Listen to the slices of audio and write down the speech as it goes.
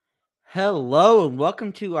Hello and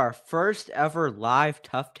welcome to our first ever live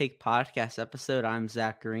Tough Take podcast episode. I'm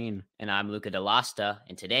Zach Green. And I'm Luca DeLasta.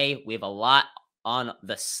 And today we have a lot on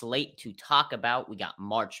the slate to talk about. We got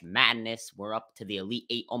March Madness. We're up to the Elite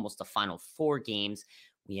Eight, almost the final four games.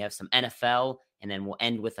 We have some NFL, and then we'll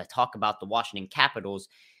end with a talk about the Washington Capitals.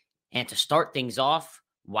 And to start things off,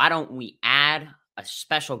 why don't we add a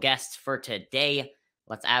special guest for today?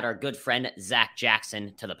 Let's add our good friend, Zach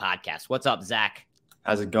Jackson, to the podcast. What's up, Zach?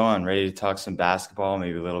 How's it going? Ready to talk some basketball,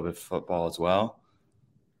 maybe a little bit of football as well?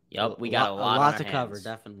 Yep, we got a lot to cover,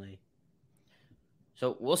 definitely.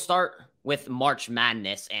 So we'll start with March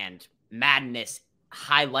Madness, and madness,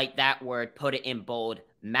 highlight that word, put it in bold.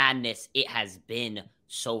 Madness, it has been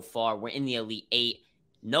so far. We're in the Elite Eight,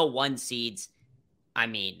 no one seeds. I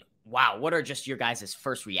mean, wow, what are just your guys'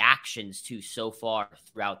 first reactions to so far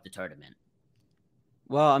throughout the tournament?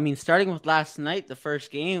 Well, I mean, starting with last night, the first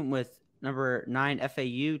game with number 9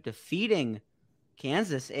 FAU defeating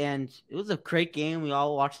Kansas, and it was a great game. We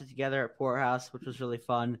all watched it together at Porthouse, which was really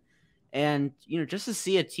fun. And, just to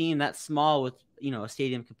see a team that small with, a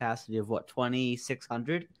stadium capacity of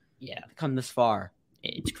 2,600? Yeah. Come this far.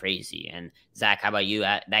 It's crazy. And Zach, how about you?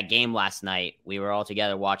 At that game last night, we were all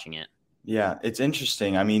together watching it. Yeah, it's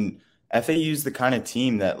interesting. I mean, FAU's the kind of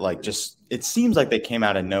team that it seems like they came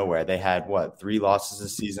out of nowhere. They had 3 losses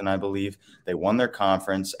this season, I believe. They won their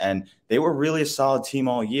conference and they were really a solid team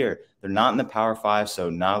all year. They're not in the Power 5, so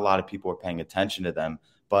not a lot of people are paying attention to them.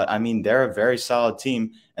 But I mean, they're a very solid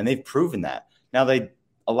team and they've proven that. Now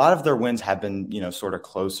a lot of their wins have been, sort of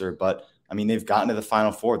closer, but I mean, they've gotten to the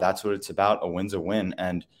Final Four. That's what it's about. A win's a win.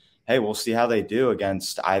 And hey, we'll see how they do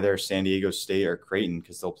against either San Diego State or Creighton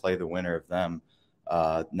because they'll play the winner of them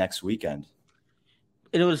next weekend.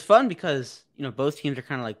 And it was fun because, both teams are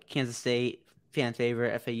kind of like Kansas State fan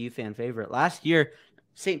favorite, FAU fan favorite. Last year,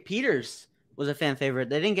 St. Peter's was a fan favorite.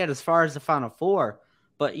 They didn't get as far as the Final Four,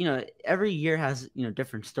 but, every year has,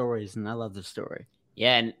 different stories, and I love the story.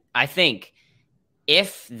 Yeah, and I think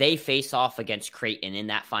if they face off against Creighton in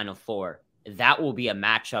that Final Four, that will be a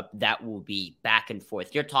matchup that will be back and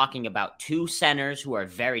forth. You're talking about two centers who are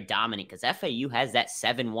very dominant because FAU has that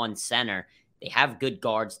 7-1 center. They have good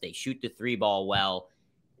guards. They shoot the three ball well.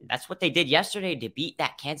 That's what they did yesterday to beat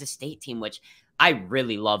that Kansas State team, which I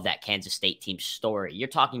really love that Kansas State team story. You're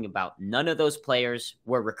talking about none of those players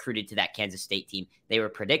were recruited to that Kansas State team. They were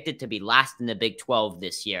predicted to be last in the Big 12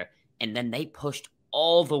 this year, and then they pushed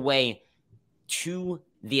all the way to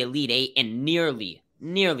the Elite Eight and nearly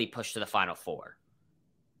pushed to the Final Four.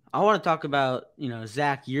 I want to talk about,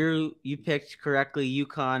 Zach, you picked correctly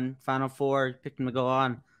UConn Final Four, you picked them to go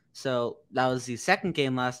on. So that was the second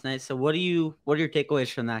game last night. So what are your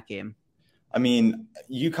takeaways from that game? I mean,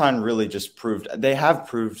 UConn really just they have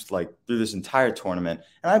proved through this entire tournament,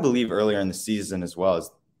 and I believe earlier in the season as well,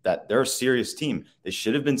 is that they're a serious team. They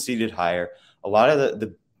should have been seeded higher. A lot of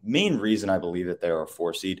the main reason I believe that they were a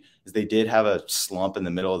 4 seed is they did have a slump in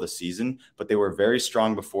the middle of the season, but they were very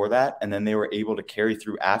strong before that, and then they were able to carry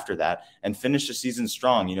through after that and finish the season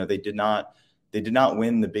strong. They did not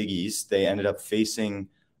win the Big East. They ended up facing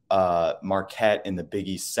Marquette in the Big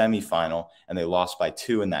East semifinal, and they lost by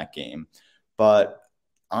 2 in that game. But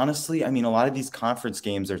honestly, I mean, a lot of these conference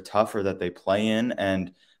games are tougher that they play in.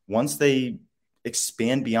 And once they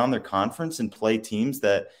expand beyond their conference and play teams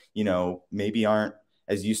that, maybe aren't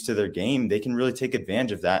as used to their game, they can really take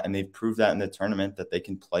advantage of that. And they've proved that in the tournament that they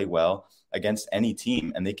can play well against any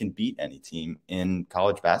team and they can beat any team in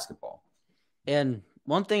college basketball. And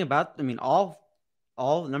one thing about,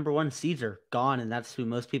 all number 1 seeds are gone, and that's who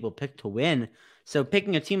most people pick to win. So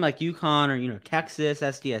picking a team like UConn or, Texas,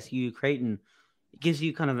 SDSU, Creighton, it gives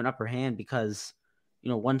you kind of an upper hand because,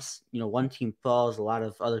 once, one team falls, a lot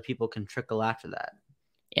of other people can trickle after that.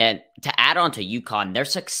 And to add on to UConn, their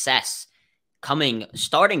success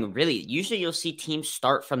starting really, usually you'll see teams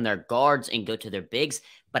start from their guards and go to their bigs,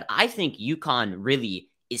 but I think UConn really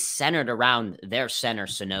is centered around their center,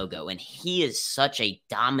 Sonogo, and he is such a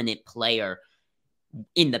dominant player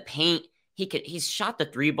in the paint. He's shot the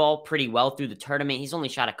three ball pretty well through the tournament. He's only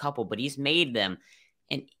shot a couple, but he's made them.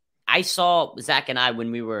 And I saw Zach and I, when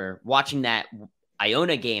we were watching that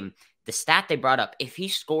Iona game, the stat they brought up, if he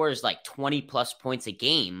scores 20 plus points a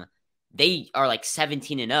game, they are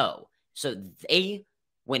 17-0. So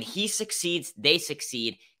when he succeeds, they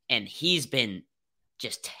succeed. And he's been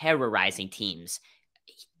just terrorizing teams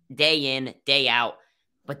day in, day out.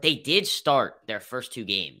 But they did start their first 2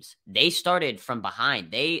 games. They started from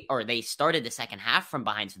behind. They started the second half from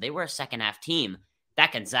behind. So they were a second half team.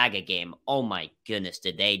 That Gonzaga game, oh my goodness,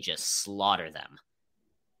 did they just slaughter them?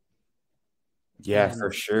 Yeah,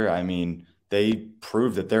 for sure. I mean, they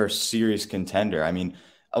proved that they're a serious contender. I mean,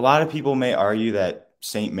 a lot of people may argue that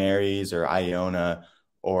St. Mary's or Iona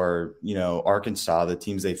or, Arkansas, the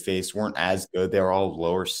teams they faced weren't as good. They were all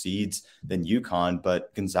lower seeds than UConn,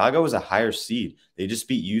 but Gonzaga was a higher seed. They just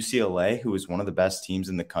beat UCLA, who was one of the best teams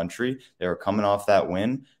in the country. They were coming off that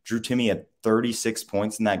win. Drew Timme had 36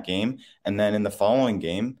 points in that game. And then in the following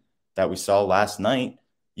game that we saw last night,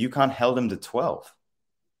 UConn held him to 12.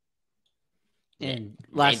 And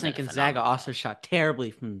last night, Gonzaga also shot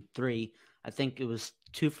terribly from three. I think it was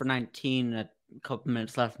 2 for 19 at a couple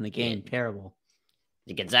minutes left in the game. Terrible.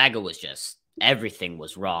 The Gonzaga was just, everything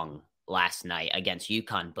was wrong last night against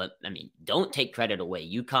UConn. But, I mean, don't take credit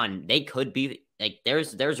away. UConn, they could be, like,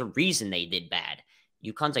 there's a reason they did bad.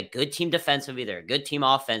 UConn's a good team defensively. They're a good team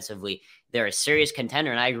offensively. They're a serious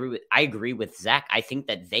contender. And I agree with Zach. I think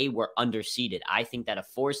that they were underseeded. I think that a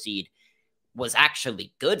 4 seed was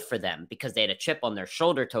actually good for them because they had a chip on their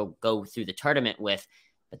shoulder to go through the tournament with.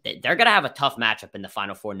 But they're going to have a tough matchup in the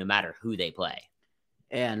Final Four no matter who they play.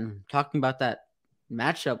 And talking about that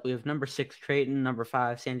matchup, we have number 6 Creighton, number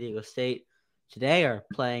 5 San Diego State today are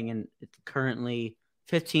playing, and it's currently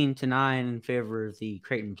 15-9 in favor of the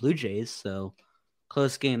Creighton Blue Jays. So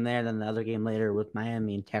close game there. Then the other game later with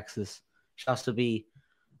Miami and Texas should also be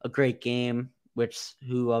a great game, which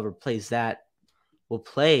whoever plays that will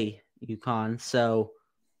play UConn. So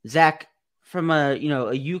Zach, from a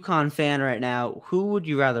UConn fan right now, who would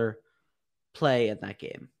you rather play in that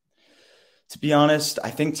game? To be honest, I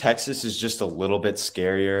think Texas is just a little bit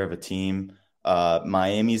scarier of a team.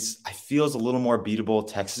 Miami's, I feel, is a little more beatable.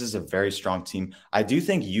 Texas is a very strong team. I do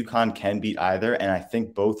think UConn can beat either, and I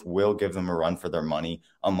think both will give them a run for their money,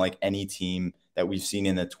 unlike any team that we've seen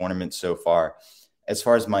in the tournament so far. As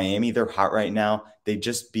far as Miami, they're hot right now. They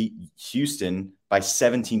just beat Houston by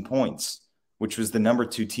 17 points, which was the number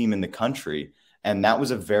 2 team in the country. And that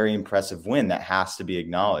was a very impressive win that has to be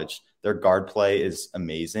acknowledged. Their guard play is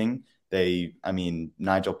amazing.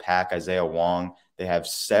 Nigel Pack, Isaiah Wong, they have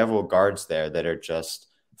several guards there that are just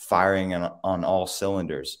firing on all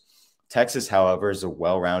cylinders. Texas, however, is a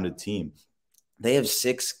well-rounded team. They have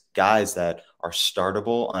 6 guys that are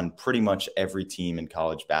startable on pretty much every team in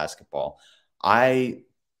college basketball.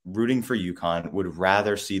 Rooting for UConn, would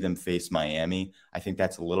rather see them face Miami. I think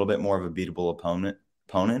that's a little bit more of a beatable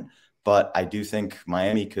opponent, but I do think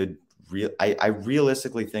Miami could I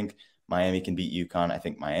realistically think Miami can beat UConn. I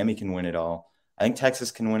think Miami can win it all. I think Texas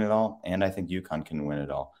can win it all, and I think UConn can win it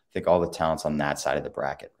all. I think all the talent's on that side of the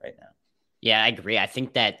bracket right now. Yeah, I agree. I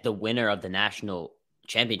think that the winner of the national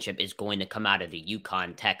championship is going to come out of the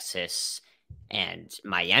UConn, Texas, and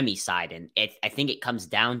Miami side, and I think it comes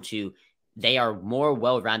down to they are more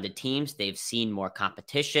well-rounded teams. They've seen more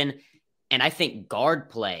competition. And I think guard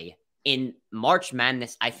play in March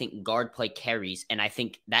Madness, I think guard play carries. And I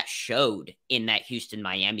think that showed in that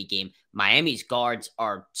Houston-Miami game. Miami's guards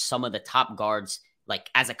are some of the top guards, like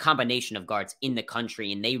as a combination of guards in the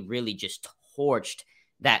country. And they really just torched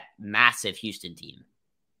that massive Houston team.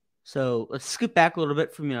 So let's scoot back a little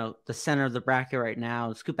bit from, the center of the bracket right now.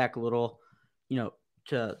 Let's scoot back a little,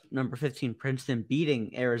 to number 15 Princeton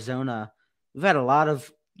beating Arizona. We've had a lot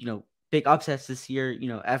of, big upsets this year.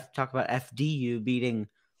 Talk about FDU beating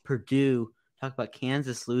Purdue. Talk about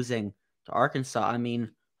Kansas losing to Arkansas. I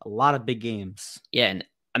mean, a lot of big games. Yeah,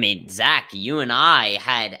 and Zach, you and I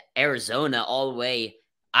had Arizona all the way.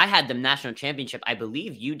 I had them national championship. I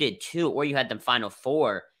believe you did too, or you had them Final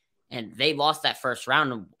Four, and they lost that first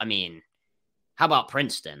round. I mean, how about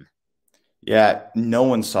Princeton? Yeah, no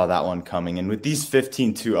one saw that one coming. And with these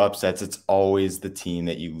 15-2 upsets, it's always the team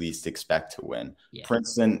that you least expect to win. Yeah.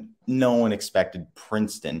 Princeton, no one expected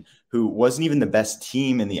Princeton, who wasn't even the best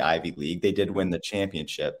team in the Ivy League. They did win the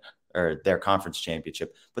championship, or their conference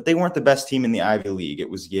championship, but they weren't the best team in the Ivy League. It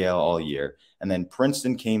was Yale all year. And then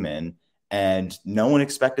Princeton came in, and no one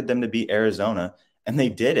expected them to beat Arizona, and they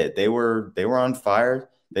did it. They were on fire.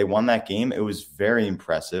 They won that game. It was very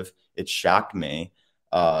impressive. It shocked me.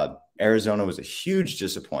 Arizona was a huge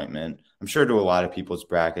disappointment, I'm sure, to a lot of people's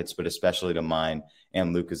brackets, but especially to mine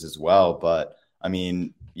and Luca's as well. But I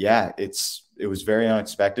mean, yeah, it was very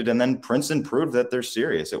unexpected. And then Princeton proved that they're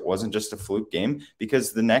serious. It wasn't just a fluke game,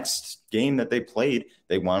 because the next game that they played,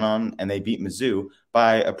 they went on and they beat Mizzou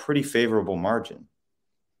by a pretty favorable margin.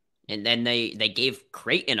 And then they gave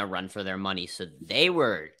Creighton a run for their money. So they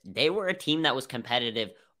were a team that was competitive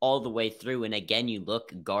all the way through. And again, you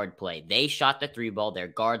look guard play. They shot the 3 ball. Their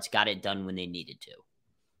guards got it done when they needed to.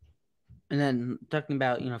 And then talking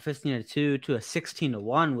about, 15-2 to a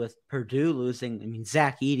 16-1 with Purdue losing. I mean,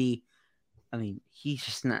 Zach Edey, he's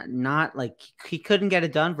just not like, he couldn't get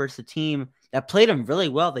it done versus a team that played him really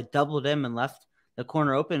well. They doubled him and left the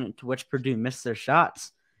corner open, to which Purdue missed their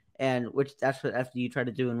shots. and which that's what FDU tried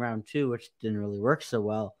to do in round 2, which didn't really work so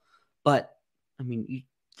well. But I mean, you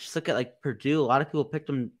just look at like Purdue. A lot of people picked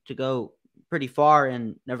them to go pretty far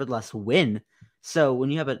and nevertheless win. So when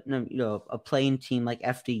you have a playing team like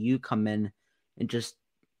FDU come in and just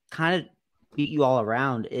kind of beat you all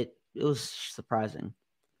around, it was surprising.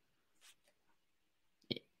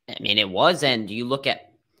 I mean, it was, and you look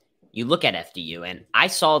at FDU, and I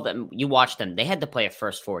saw them. You watched them; they had to play a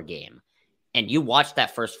first 4 game, and you watched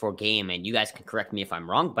that first 4 game, and you guys can correct me if I'm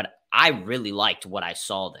wrong, but I really liked what I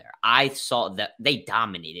saw there. I saw that they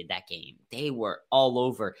dominated that game; they were all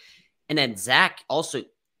over, and then Zach also.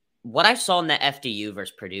 What I saw in that FDU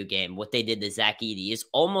versus Purdue game, what they did to Zach Edey is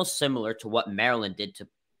almost similar to what Maryland did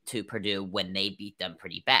to Purdue when they beat them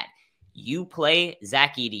pretty bad. You play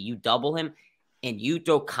Zach Edey, you double him, and you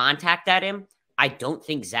throw contact at him. I don't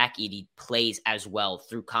think Zach Edey plays as well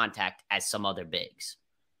through contact as some other bigs.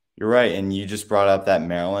 You're right. And you just brought up that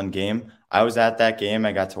Maryland game. I was at that game.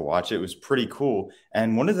 I got to watch it. It was pretty cool.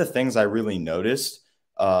 And one of the things I really noticed,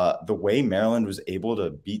 the way Maryland was able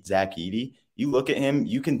to beat Zach Edey, you look at him,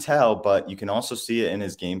 you can tell, but you can also see it in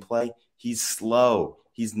his gameplay. He's slow.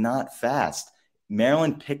 He's not fast.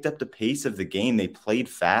 Maryland picked up the pace of the game. They played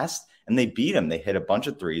fast, and they beat him. They hit a bunch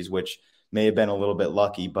of threes, which may have been a little bit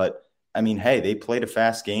lucky, but I mean, hey, they played a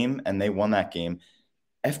fast game and they won that game.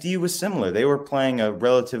 FDU was similar. They were playing a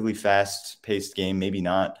relatively fast-paced game, maybe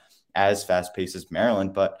not as fast-paced as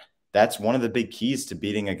Maryland, but that's one of the big keys to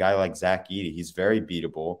beating a guy like Zach Edey. He's very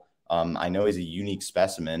beatable. I know he's a unique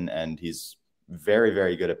specimen and he's very,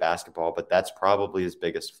 very good at basketball, but that's probably his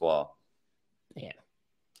biggest flaw. Yeah.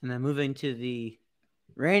 And then moving to the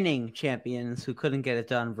reigning champions who couldn't get it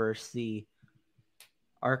done versus the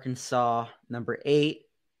Arkansas number 8,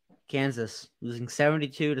 Kansas, losing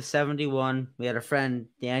 72-71. We had a friend,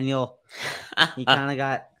 Daniel. He kind of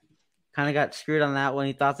got screwed on that one.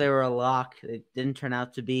 He thought they were a lock. It didn't turn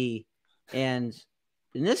out to be. And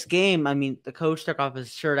in this game, I mean, the coach took off his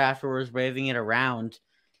shirt afterwards, waving it around.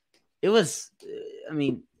 It was, I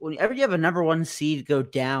mean, whenever you have a number 1 seed go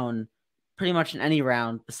down pretty much in any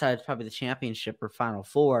round, besides probably the championship or Final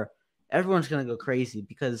Four, everyone's going to go crazy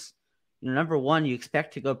because, number 1, you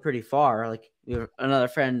expect to go pretty far. Like another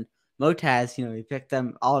friend, Motaz, he picked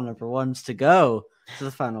them all number 1s to go to the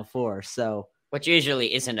Final Four. So, which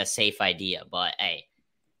usually isn't a safe idea, but hey,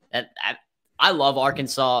 I love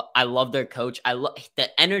Arkansas. I love their coach. I love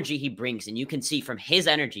the energy he brings, and you can see from his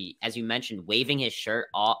energy, as you mentioned, waving his shirt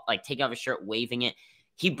off, like taking off his shirt, waving it.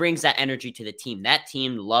 He brings that energy to the team. That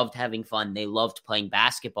team loved having fun. They loved playing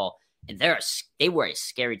basketball, and they were a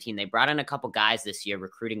scary team. They brought in a couple guys this year,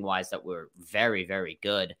 recruiting wise, that were very, very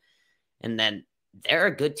good, and then they're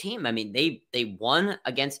a good team. I mean, they won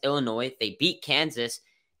against Illinois. They beat Kansas,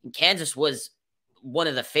 and Kansas was one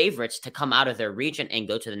of the favorites to come out of their region and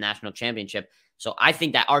go to the national championship. So I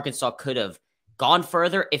think that Arkansas could have gone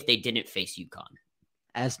further if they didn't face UConn.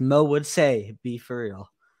 As Mo would say, be for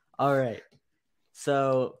real. All right.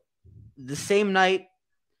 So the same night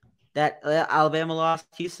that Alabama lost,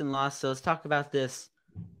 Houston lost. So let's talk about this.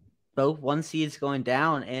 Both 1 seeds going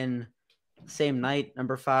down, and same night,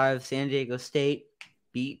 number 5, San Diego State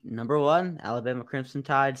beat number 1, Alabama Crimson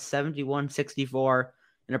Tide, 71-64.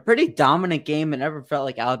 In a pretty dominant game. It never felt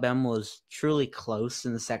like Alabama was truly close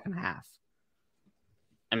in the second half.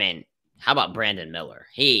 I mean, how about Brandon Miller?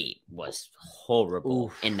 He was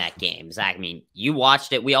horrible in that game. Zach, I mean, you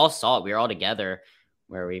watched it. We all saw it. We were all together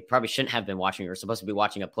where we probably shouldn't have been watching. We were supposed to be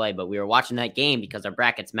watching a play, but we were watching that game because our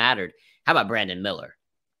brackets mattered. How about Brandon Miller?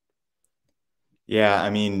 Yeah, I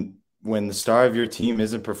mean, when the star of your team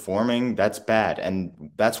isn't performing, that's bad.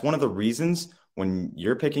 And that's one of the reasons when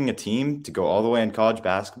you're picking a team to go all the way in college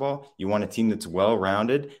basketball, you want a team that's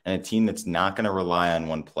well-rounded and a team that's not going to rely on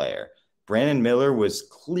one player. Brandon Miller was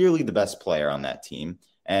clearly the best player on that team.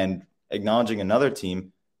 And acknowledging another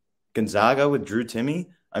team, Gonzaga with Drew Timme,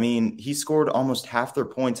 I mean, he scored almost half their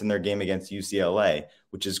points in their game against UCLA,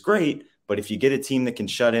 which is great. But if you get a team that can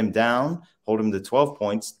shut him down, hold him to 12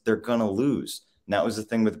 points, they're going to lose. And that was the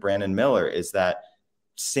thing with Brandon Miller, is that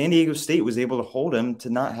San Diego State was able to hold him to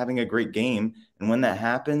not having a great game. And when that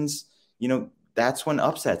happens, that's when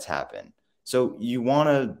upsets happen. So you want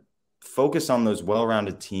to focus on those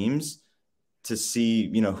well-rounded teams to see,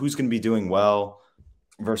 who's going to be doing well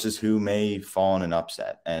versus who may fall in an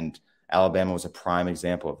upset. And Alabama was a prime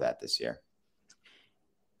example of that this year.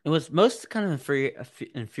 It was most kind of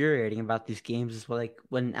infuriating about these games is like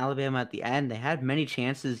when Alabama at the end, they had many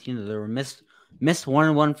chances. There were missed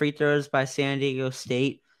 1-on-1 free throws by San Diego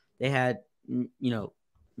State. They had,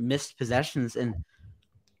 missed possessions. And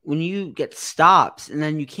when you get stops and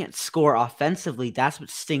then you can't score offensively, that's what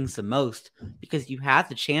stings the most, because you have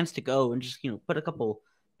the chance to go and just, put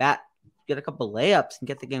get a couple layups and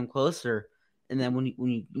get the game closer. And then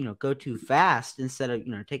when you go too fast, instead of,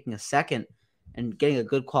 taking a second and getting a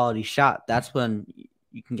good quality shot, that's when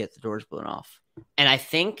you can get the doors blown off. And I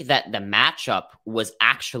think that the matchup was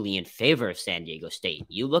actually in favor of San Diego State.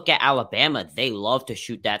 You look at Alabama, they love to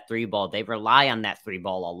shoot that three ball. They rely on that three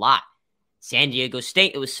ball a lot. San Diego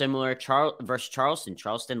State, it was similar versus Charleston.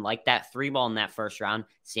 Charleston liked that three ball in that first round.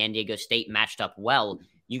 San Diego State matched up well.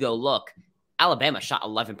 You go look, Alabama shot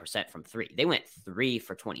 11% from three. They went 3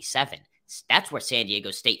 for 27. That's where San Diego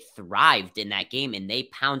State thrived in that game, and they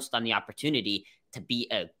pounced on the opportunity to be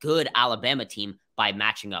a good Alabama team by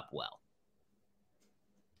matching up well.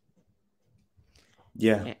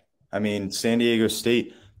 Yeah. I mean, San Diego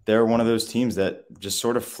State, they're one of those teams that just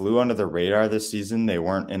sort of flew under the radar this season. They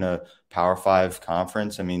weren't in a Power 5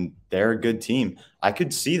 conference. I mean, they're a good team. I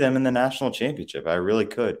could see them in the national championship. I really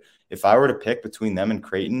could. If I were to pick between them and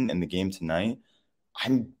Creighton in the game tonight,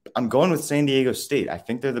 I'm going with San Diego State. I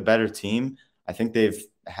think they're the better team. I think they've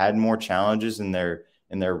had more challenges in their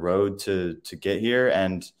road to get here.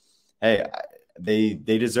 And hey, they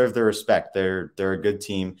deserve their respect. They're a good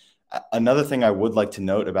team. Another thing I would like to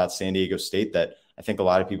note about San Diego State that I think a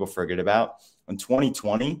lot of people forget about, in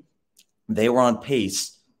 2020, they were on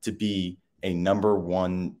pace to be a number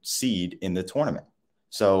 1 seed in the tournament.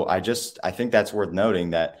 So I think that's worth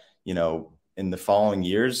noting that, in the following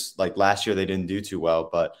years, like last year, they didn't do too well,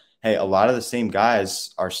 but hey, a lot of the same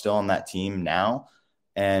guys are still on that team now.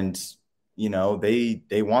 And,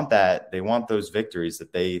 they want that. They want those victories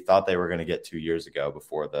that they thought they were going to get 2 years ago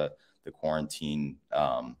before the quarantine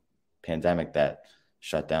pandemic that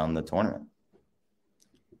shut down the tournament.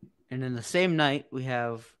 And in the same night, we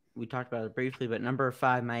talked about it briefly, but number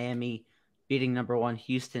 5 Miami beating number 1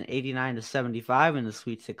 Houston 89-75 in the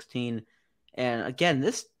Sweet 16. And again,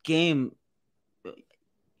 this game,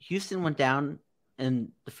 Houston went down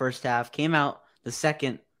in the first half, came out the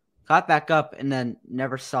second, got back up, and then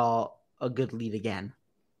never saw a good lead again.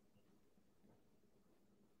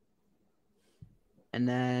 And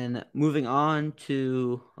then moving on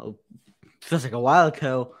to, feels like a while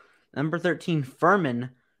ago, number 13 Furman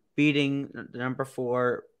beating the number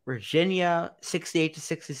 4 Virginia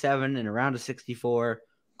 68-67 in a round of 64.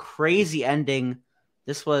 Crazy ending.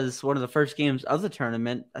 This was one of the first games of the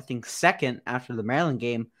tournament, I think second after the Maryland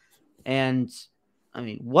game. And I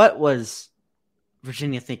mean, what was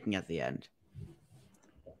Virginia thinking at the end?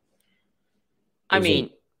 I mean,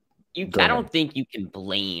 I don't think you can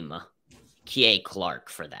blame K.A. Clark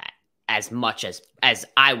for that as much as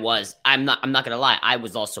I was. I'm not going to lie. I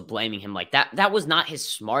was also blaming him like that. That was not his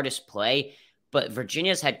smartest play, but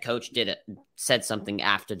Virginia's head coach said something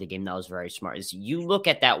after the game that was very smart. Is you look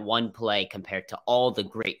at that one play compared to all the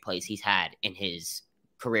great plays he's had in his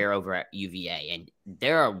career over at UVA, and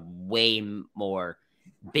there are way more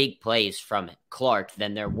big plays from Clark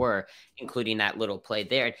than there were, including that little play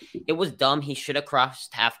there. It was dumb. He should have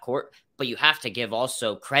crossed half court, but you have to give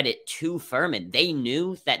also credit to Furman. They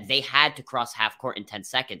knew that they had to cross half court in 10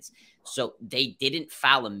 seconds, so they didn't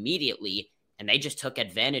foul immediately, and they just took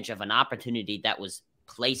advantage of an opportunity that was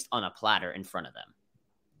placed on a platter in front of them.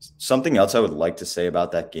 Something else I would like to say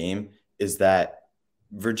about that game is that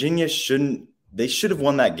Virginia should have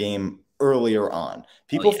won that game earlier on.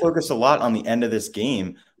 People focus a lot on the end of this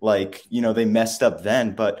game, like, they messed up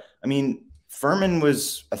then. But, I mean, Furman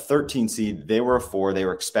was a 13 seed. They were a 4. They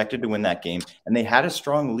were expected to win that game, and they had a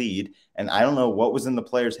strong lead. And I don't know what was in the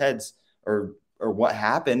players' heads or what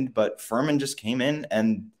happened, but Furman just came in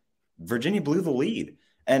and Virginia blew the lead.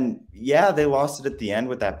 And, yeah, they lost it at the end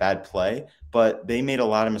with that bad play, but they made a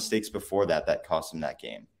lot of mistakes before that cost them that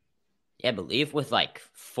game. Yeah, I believe with like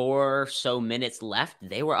 4 or so minutes left,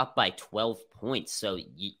 they were up by 12 points. So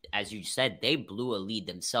as you said, they blew a lead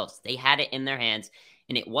themselves. They had it in their hands,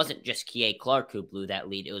 and it wasn't just K.A. Clark who blew that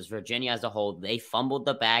lead. It was Virginia as a whole. They fumbled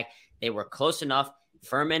the bag. They were close enough.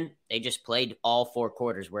 Furman, they just played all 4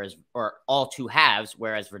 quarters, or all 2 halves,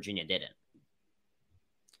 whereas Virginia didn't.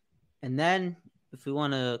 And then if we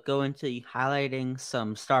want to go into highlighting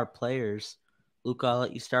some star players, Luke, I'll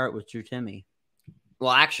let you start with Drew Timme.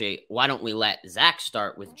 Well, actually, why don't we let Zach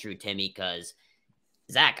start with Drew Timme? Because,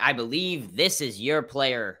 Zach, I believe this is your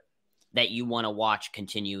player that you want to watch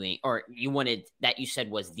continuing, or that you said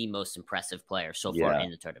was the most impressive player so far in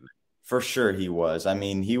the tournament. For sure he was. I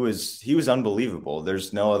mean, he was unbelievable.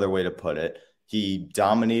 There's no other way to put it. He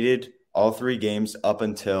dominated all 3 games up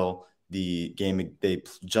until the game they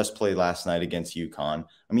just played last night against UConn.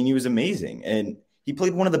 I mean, he was amazing. And he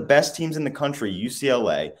played one of the best teams in the country,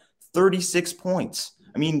 UCLA, 36 points.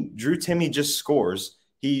 I mean, Drew Timme just scores.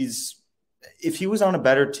 If he was on a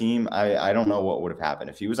better team, I don't know what would have happened.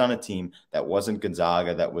 If he was on a team that wasn't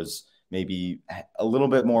Gonzaga, that was maybe a little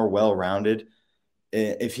bit more well-rounded,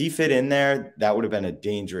 if he fit in there, that would have been a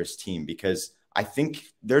dangerous team, because I think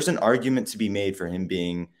there's an argument to be made for him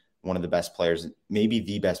being one of the best players, maybe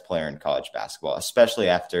the best player in college basketball, especially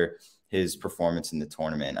after his performance in the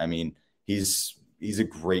tournament. I mean, he's a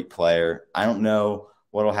great player. I don't know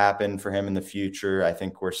what will happen for him in the future. I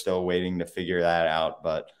think we're still waiting to figure that out,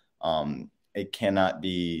 but it cannot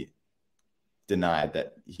be denied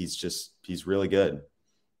that he's really good.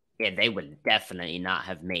 Yeah, they would definitely not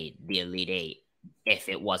have made the Elite Eight if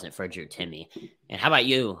it wasn't for Drew Timme. And how about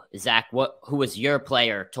you, Zach? Who was your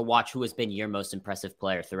player to watch? Who has been your most impressive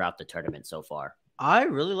player throughout the tournament so far? I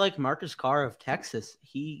really like Marcus Carr of Texas.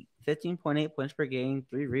 He 15.8 points per game,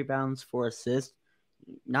 3 rebounds, 4 assists.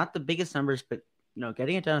 Not the biggest numbers, but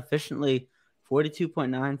getting it done efficiently.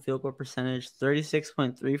 42.9 field goal percentage,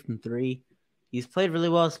 36.3 from 3. He's played really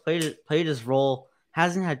well. He's played his role.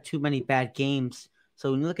 Hasn't had too many bad games.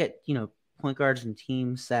 So when you look at point guards and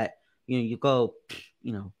teams that you go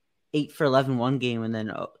 8 for 11 one game and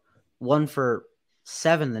then 1 for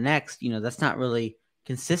 7 the next, that's not really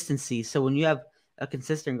consistency. So when you have a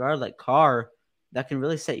consistent guard like Carr, that can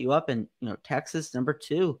really set you up. And Texas, number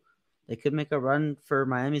 2, they could make a run for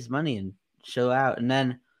Miami's money and show out. And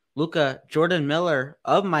then Jordan Miller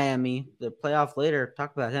of Miami, the playoff later.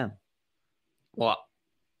 Talk about him. Well,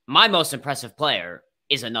 my most impressive player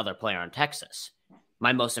is another player on Texas.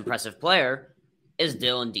 My most impressive player is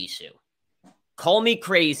Dylan Disu. Call me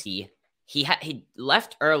crazy. He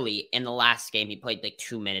left early in the last game. He played like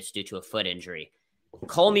 2 minutes due to a foot injury.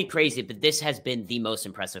 Call me crazy, but this has been the most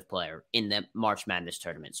impressive player in the March Madness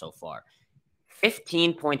tournament so far.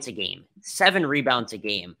 15 points a game, 7 rebounds a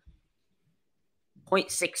game,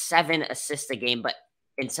 0.67 assists a game, but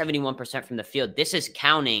in 71% from the field. This is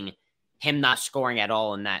counting him not scoring at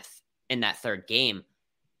all in that third game.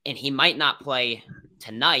 And he might not play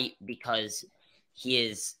tonight because he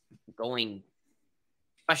is going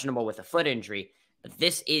questionable with a foot injury. But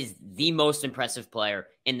this is the most impressive player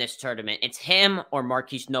in this tournament. It's him or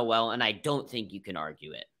Marquise Noel, and I don't think you can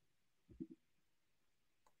argue it.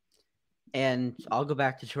 And I'll go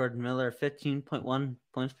back to Jordan Miller, 15.1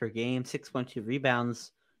 points per game, 6.2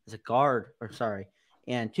 rebounds as a guard,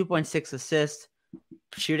 and 2.6 assists,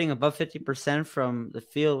 shooting above 50% from the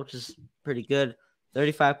field, which is pretty good.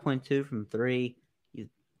 35.2 from 3. He's a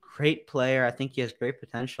great player. I think he has great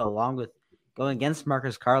potential, along with going against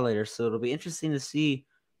Marcus Carr later. So it'll be interesting to see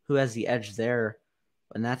who has the edge there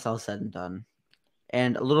when that's all said and done.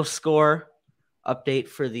 And a little score update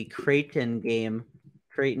for the Creighton game.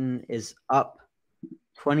 Creighton is up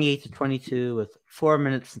 28-22 with 4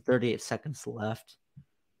 minutes and 38 seconds left.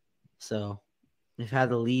 So they've had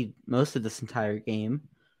the lead most of this entire game.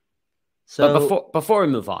 So but before we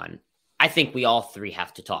move on, I think we all three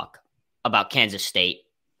have to talk about Kansas State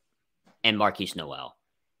and Marquise Noel.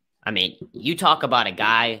 I mean, you talk about a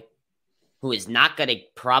guy who is not going to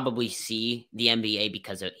probably see the NBA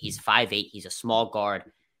because he's 5'8", he's a small guard,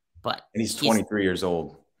 and he's 23 years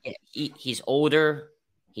old. Yeah, he's older,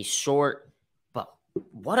 he's short, but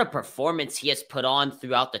what a performance he has put on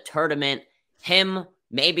throughout the tournament. Him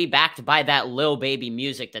maybe backed by that Lil Baby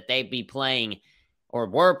music that they'd be playing or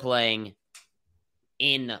were playing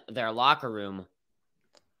in their locker room.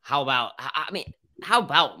 How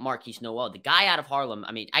about Marquise Noel, the guy out of Harlem?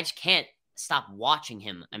 I mean, I just can't stop watching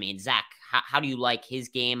him. I mean, Zach, how do you like his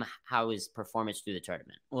game? How his performance through the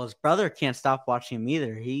tournament? Well, his brother can't stop watching him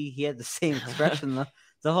either. He had the same expression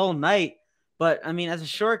the whole night. But I mean, as a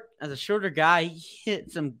shorter guy, he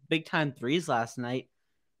hit some big time threes last night,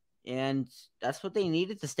 and that's what they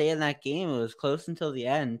needed to stay in that game. It was close until the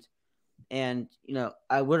end. And,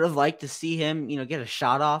 I would have liked to see him, get a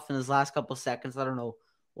shot off in his last couple seconds. I don't know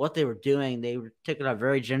what they were doing. They took it up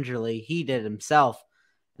very gingerly. He did himself.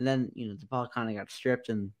 And then, the ball kind of got stripped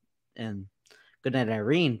and good night,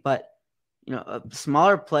 Irene. But, a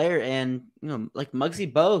smaller player and, like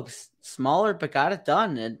Muggsy Bogues, smaller, but got it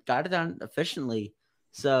done and got it done efficiently.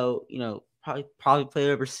 So, probably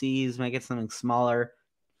played overseas, might get something smaller,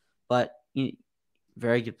 but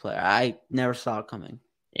very good player. I never saw it coming.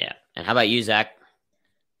 Yeah. And how about you, Zach?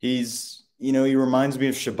 He reminds me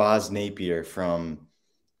of Shabazz Napier from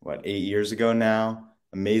 8 years ago now.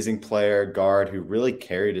 Amazing player, guard who really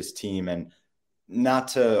carried his team, and not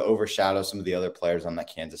to overshadow some of the other players on that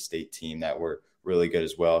Kansas State team that were really good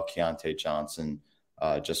as well. Keontae Johnson,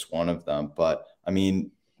 just one of them. But I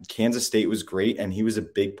mean, Kansas State was great, and he was a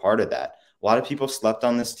big part of that. A lot of people slept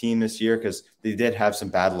on this team this year because they did have some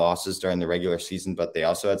bad losses during the regular season, but they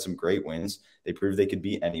also had some great wins. They proved they could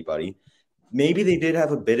beat anybody. Maybe they did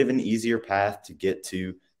have a bit of an easier path to get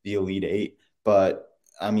to the Elite Eight, but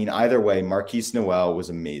I mean, either way, Marquise Noel was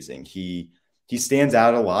amazing. He stands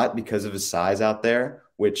out a lot because of his size out there,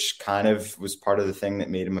 which kind of was part of the thing that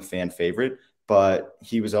made him a fan favorite. But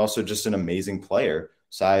he was also just an amazing player,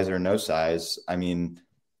 size or no size. I mean,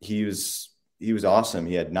 he was awesome.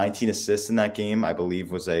 He had 19 assists in that game, I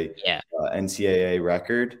believe was a NCAA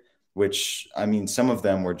record, which, I mean, some of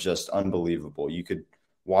them were just unbelievable. You could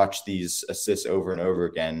watch these assists over and over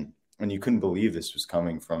again, and you couldn't believe this was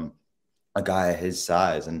coming from a guy his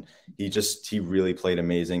size. And he really played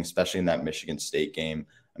amazing, especially in that Michigan State game.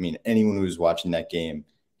 I mean, anyone who was watching that game,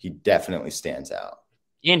 he definitely stands out.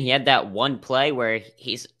 And he had that one play where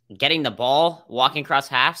he's getting the ball, walking across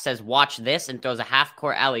half, says, watch this, and throws a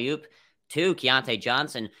half-court alley-oop to Keontae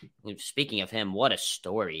Johnson. Speaking of him, what a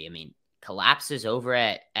story. I mean, collapses over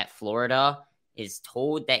at Florida, is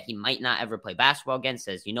told that he might not ever play basketball again,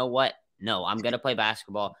 says, you know what? No, I'm going to play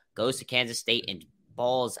basketball, goes to Kansas State and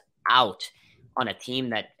balls out on a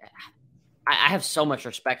team that I have so much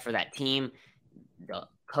respect for that team, the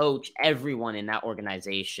coach, everyone in that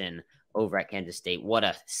organization over at Kansas State. What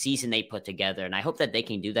a season they put together. And I hope that they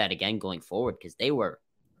can do that again going forward because they were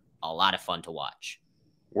a lot of fun to watch.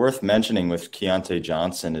 Worth mentioning with Keontae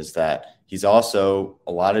Johnson is that he's also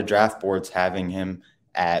a lot of draft boards having him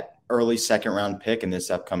at early second round pick in this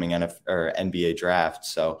upcoming NBA draft.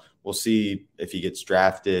 So we'll see if he gets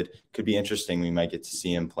drafted. Could be interesting. We might get to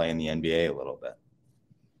see him play in the NBA a little bit.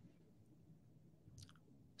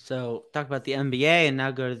 So talk about the NBA and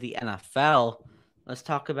now go to the NFL.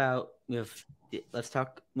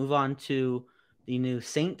 Move on to the new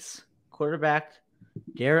Saints quarterback,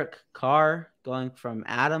 Derek Carr, going from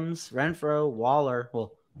Adams, Renfro, Waller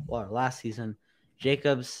last season,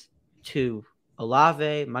 Jacobs to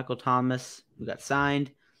Olave, Michael Thomas, who got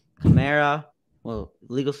signed, Kamara,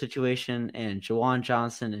 legal situation, and Jawan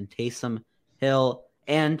Johnson and Taysom Hill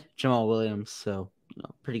and Jamal Williams. So,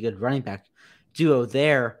 pretty good running back duo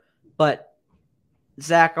there. But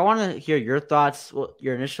Zach, I want to hear your thoughts,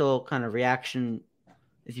 your initial kind of reaction,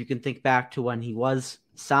 if you can think back to when he was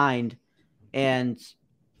signed, and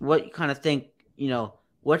what you kind of think,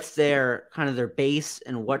 what's their base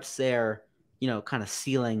and what's their, kind of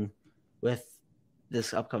ceiling with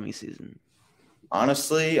this upcoming season.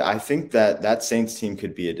 Honestly, I think that Saints team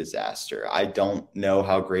could be a disaster. I don't know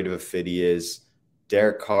how great of a fit he is.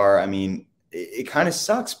 Derek Carr, I mean, it kind of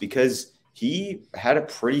sucks because he had a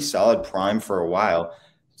pretty solid prime for a while.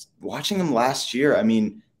 Watching him last year, I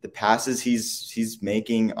mean, the passes he's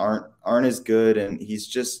making aren't as good, and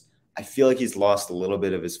I feel like he's lost a little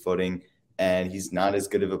bit of his footing, and he's not as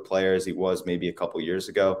good of a player as he was maybe a couple years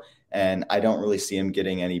ago. And I don't really see him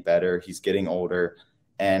getting any better. He's getting older,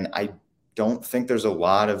 and I don't think there's a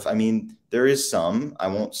lot of, there is some, I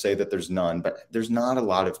won't say that there's none, but there's not a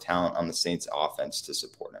lot of talent on the Saints offense to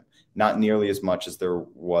support him. Not nearly as much as there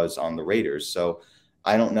was on the Raiders. So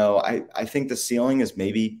I don't know. I think the ceiling is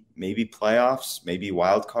maybe playoffs, maybe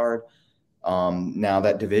wild card. Now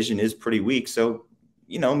that division is pretty weak. So,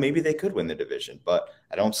 maybe they could win the division, but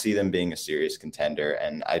I don't see them being a serious contender.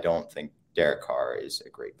 And I don't think Derek Carr is a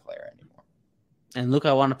great player anymore. And Luke,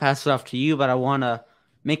 I want to pass it off to you, but I want to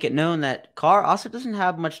make it known that Carr also doesn't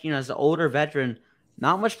have much, as an older veteran,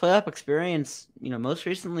 not much playoff experience. Most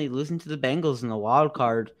recently losing to the Bengals in the wild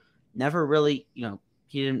card, never really,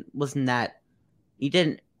 he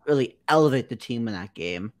didn't really elevate the team in that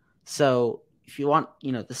game. So if you want,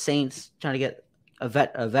 the Saints trying to get a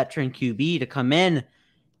veteran QB to come in,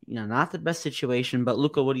 not the best situation. But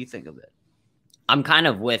Luca, what do you think of it? I'm kind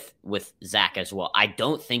of with Zach as well. I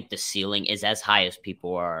don't think the ceiling is as high as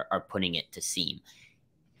people are putting it to seem.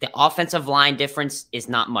 The offensive line difference is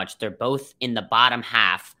not much. They're both in the bottom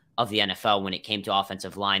half of the NFL when it came to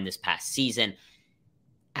offensive line this past season.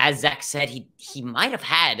 As Zach said, he might have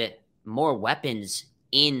had more weapons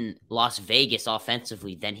in Las Vegas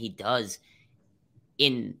offensively than he does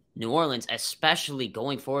in New Orleans, especially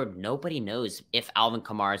going forward. Nobody knows if Alvin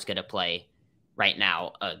Kamara is going to play right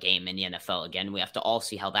now a game in the NFL again. We have to all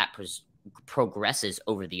see how that progresses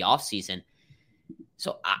over the offseason.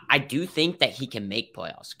 So I do think that he can make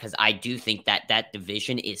playoffs because I do think that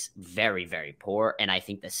division is very, very poor, and I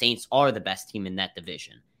think the Saints are the best team in that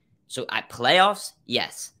division. So at playoffs,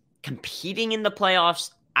 yes. Competing in the playoffs,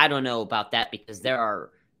 I don't know about that because there are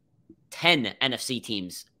 10 NFC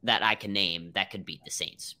teams that I can name that could beat the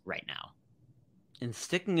Saints right now. And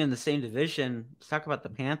sticking in the same division, let's talk about the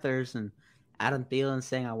Panthers and Adam Thielen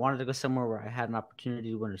saying, I wanted to go somewhere where I had an opportunity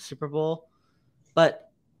to win a Super Bowl. But,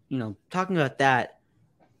 talking about that,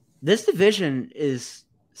 this division is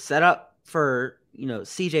set up for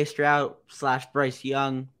CJ Stroud / Bryce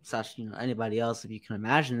Young / anybody else, if you can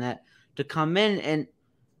imagine that, to come in and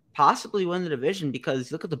possibly win the division,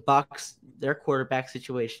 because look at the Bucks, their quarterback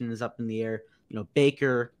situation is up in the air.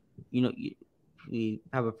 Baker, we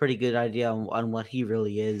have a pretty good idea on what he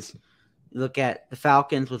really is. You look at the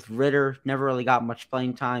Falcons with Ritter, never really got much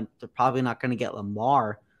playing time. They're probably not going to get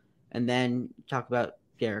Lamar. And then talk about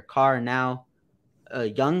Derek Carr, now a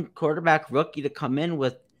young quarterback rookie to come in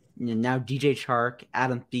with now DJ Chark,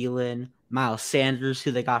 Adam Thielen, Miles Sanders,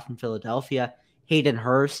 who they got from Philadelphia, Hayden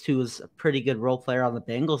Hurst, who was a pretty good role player on the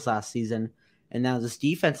Bengals last season. And now this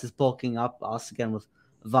defense is bulking up also again with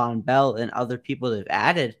Von Bell and other people they've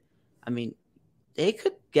added. I mean, they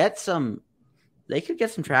could get some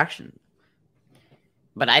traction.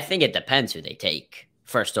 But I think it depends who they take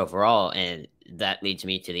first overall, and that leads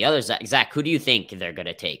me to the others. Zach, who do you think they're going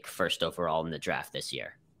to take first overall in the draft this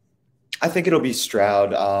year? I think it'll be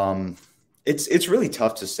Stroud. It's really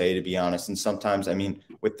tough to say, to be honest. And sometimes,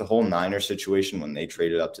 with the whole Niners situation, when they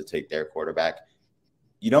traded up to take their quarterback,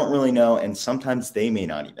 you don't really know. And sometimes they may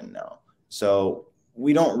not even know. So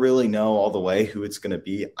we don't really know all the way who it's going to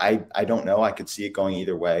be. I don't know. I could see it going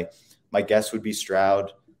either way. My guess would be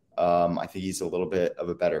Stroud. I think he's a little bit of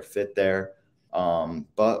a better fit there.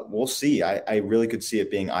 But we'll see. I really could see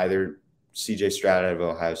it being either CJ Stroud out of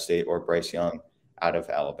Ohio State or Bryce Young out of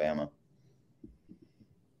Alabama.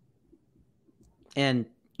 And,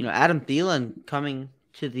 Adam Thielen coming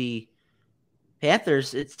to the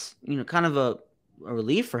Panthers, it's, kind of a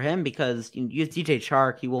relief for him, because you have DJ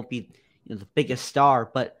Chark. He won't be the biggest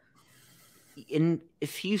star, but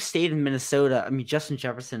if he stayed in Minnesota, Justin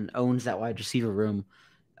Jefferson owns that wide receiver room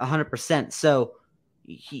 100%. So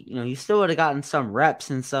he still would have gotten some reps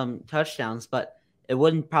and some touchdowns, but it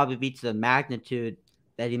wouldn't probably be to the magnitude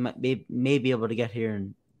that he may be able to get here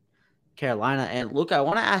in Carolina. And Luke, I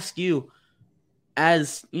want to ask you,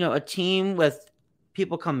 as a team with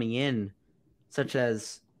people coming in, such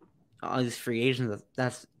as all these free agents,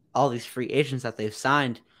 that they've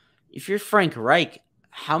signed. If you're Frank Reich,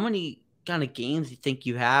 how many kind of games do you think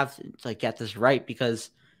you have to get this right? Because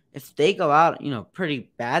if they go out,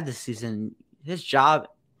 pretty bad this season, his job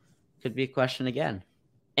could be a question again.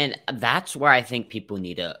 And that's where I think people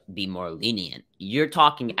need to be more lenient. You're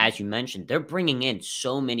talking, as you mentioned, they're bringing in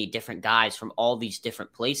so many different guys from all these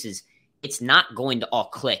different places. It's not going to all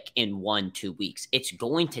click in 1-2 weeks. It's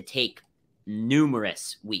going to take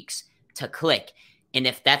numerous weeks to click. And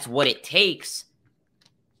if that's what it takes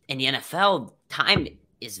in the NFL, time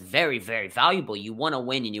is very, very valuable. You want to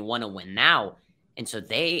win, and you want to win now. And so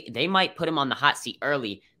they might put him on the hot seat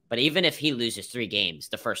early. But even if he loses 3 games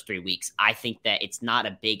the first 3 weeks, I think that it's not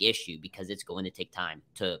a big issue, because it's going to take time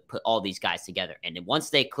to put all these guys together. And then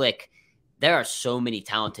once they click, there are so many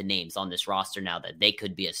talented names on this roster now that they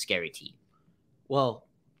could be a scary team. Well,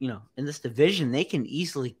 in this division, they can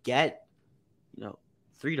easily get,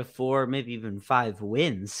 3 to 4, maybe even 5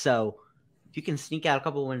 wins. So if you can sneak out a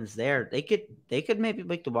couple wins there, they could maybe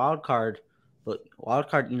make the wild card. But wild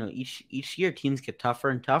card, each year teams get tougher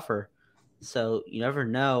and tougher. So you never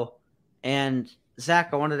know. And Zach,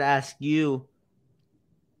 I wanted to ask you,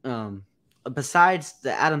 besides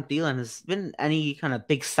the Adam Thielen, has been any kind of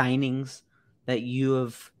big signings that you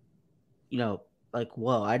have,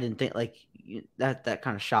 whoa, I didn't think that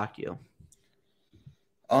kind of shocked you?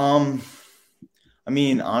 Honestly,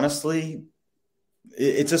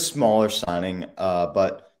 it's a smaller signing,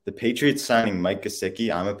 but the Patriots signing Mike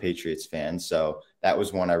Gesicki, I'm a Patriots fan, so that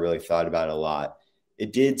was one I really thought about a lot.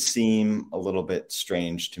 It did seem a little bit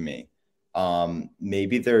strange to me.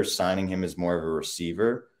 Maybe they're signing him as more of a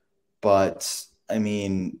receiver, but they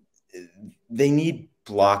need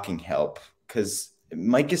blocking help, because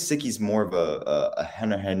Mike Gesicki's more of a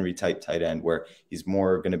Hunter Henry type tight end, where he's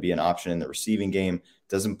more going to be an option in the receiving game,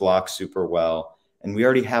 doesn't block super well. And we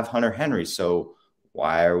already have Hunter Henry, so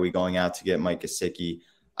why are we going out to get Mike Gesicki?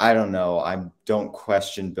 I don't know. I don't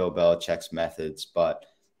question Bill Belichick's methods, but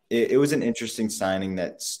it was an interesting signing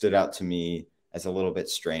that stood out to me as a little bit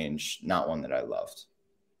strange, not one that I loved.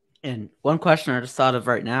 And one question I just thought of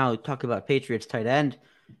right now, talking about Patriots tight end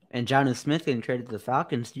and Jonnu Smith getting traded to the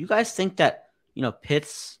Falcons. Do you guys think that,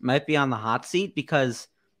 Pitts might be on the hot seat, because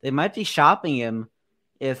they might be shopping him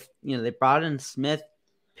if, they brought in Smith?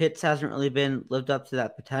 Pitts hasn't really lived up to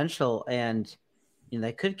that potential, and,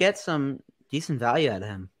 they could get some decent value out of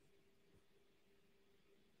him.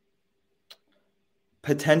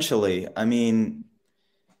 Potentially.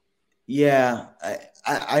 Yeah,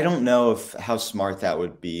 I don't know how smart that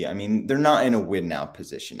would be. They're not in a win now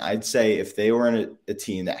position. I'd say if they were in a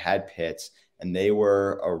team that had Pitts and they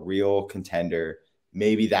were a real contender,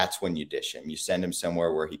 maybe that's when you dish him. You send him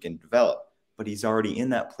somewhere where he can develop. but he's already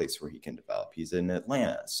in that place where he can develop. He's in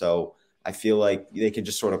Atlanta. So I feel like they can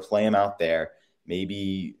just sort of play him out there,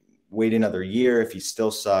 maybe wait another year. If he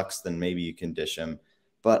still sucks, then maybe you can dish him.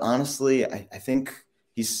 But honestly, I think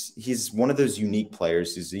he's one of those unique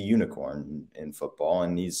players. He's a unicorn in football,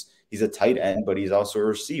 and he's a tight end, but he's also a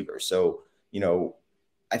receiver. So,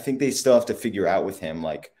 I think they still have to figure out with him,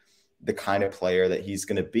 like, the kind of player that he's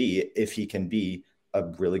going to be, if he can be a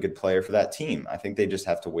really good player for that team. I think they just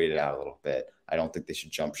have to wait it out a little bit. I don't think they should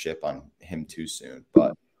jump ship on him too soon,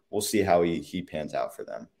 but we'll see how he pans out for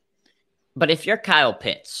them. But if you're Kyle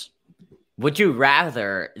Pitts, would you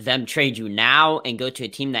rather them trade you now and go to a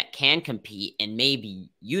team that can compete and maybe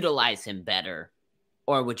utilize him better,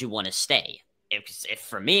 or would you want to stay? If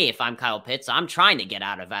for me, if I'm Kyle Pitts, I'm trying to get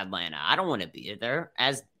out of Atlanta. I don't want to be there.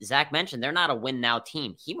 As Zach mentioned, they're not a win-now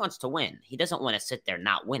team. He wants to win. He doesn't want to sit there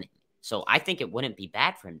not winning. So I think it wouldn't be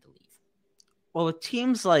bad for him to leave. Well, with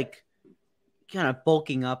teams like kind of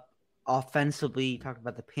bulking up offensively, you talk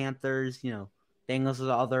about the Panthers, Bengals with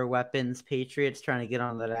all their weapons, Patriots trying to get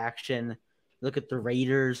on that action. Look at the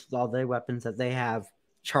Raiders with all their weapons that they have,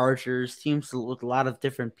 Chargers, teams with a lot of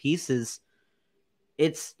different pieces.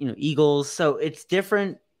 It's, Eagles. So it's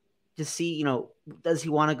different to see, does he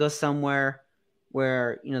want to go somewhere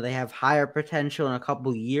where, they have higher potential in a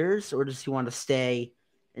couple of years, or does he want to stay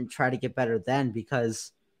and try to get better then?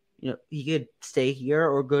 Because, he could stay here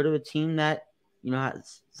or go to a team that,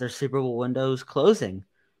 has their Super Bowl windows closing.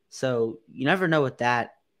 So you never know with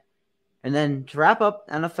that. And then to wrap up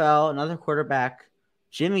NFL, another quarterback,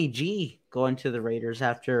 Jimmy G, going to the Raiders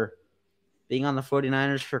after being on the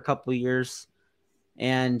 49ers for a couple of years.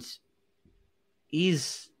 And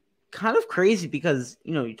he's kind of crazy because,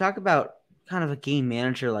 you talk about kind of a game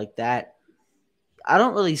manager like that. I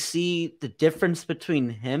don't really see the difference between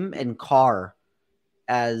him and Carr,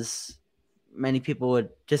 as many people would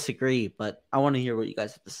disagree, but I want to hear what you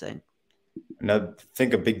guys have to say. And I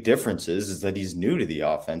think a big difference is that he's new to the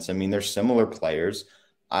offense. I mean, they're similar players.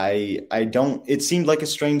 It seemed like a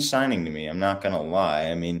strange signing to me. I'm not going to lie.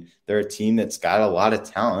 I mean, they're a team that's got a lot of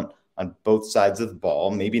talent on both sides of the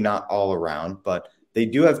ball, maybe not all around, but they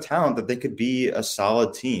do have talent that they could be a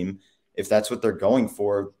solid team if that's what they're going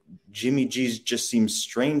for. Jimmy G just seems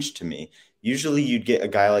strange to me. Usually you'd get a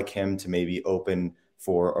guy like him to maybe open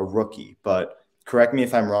for a rookie, but correct me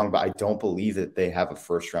if I'm wrong, but I don't believe that they have a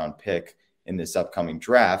first round pick in this upcoming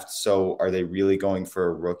draft. So are they really going for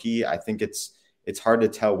a rookie? I think it's hard to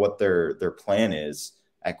tell what their plan is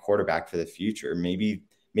at quarterback for the future. Maybe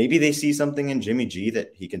they see something in Jimmy G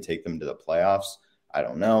that he can take them to the playoffs. I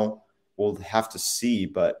don't know. We'll have to see,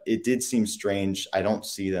 but it did seem strange. I don't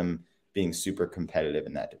see them being super competitive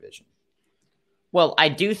in that division. Well, I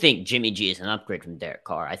do think Jimmy G is an upgrade from Derek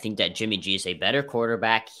Carr. I think that Jimmy G is a better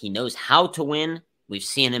quarterback. He knows how to win. We've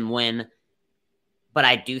seen him win. But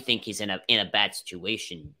I do think he's in a bad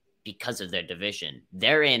situation because of their division.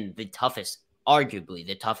 They're in arguably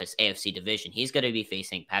the toughest AFC division. He's going to be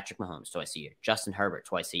facing Patrick Mahomes twice a year, Justin Herbert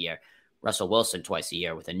twice a year, Russell Wilson twice a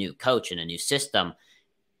year with a new coach and a new system.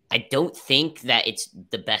 I don't think that it's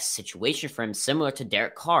the best situation for him, similar to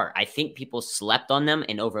Derek Carr. I think people slept on them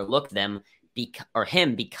and overlooked them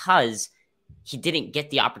because he didn't get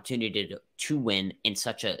the opportunity to win in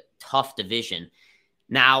such a tough division.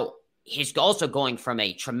 Now, he's also going from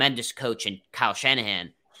a tremendous coach in Kyle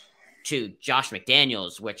Shanahan to Josh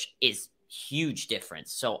McDaniels, which is huge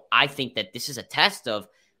difference. So I think that this is a test of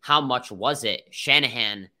how much was it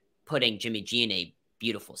Shanahan putting Jimmy G in a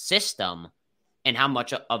beautiful system, and how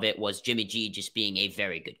much of it was Jimmy G just being a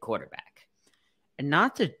very good quarterback. And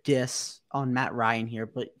not to diss on Matt Ryan here,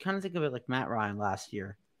 but kind of think of it like Matt Ryan last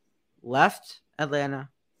year. Left Atlanta,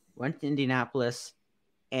 went to Indianapolis,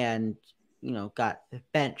 and, got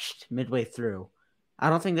benched midway through. I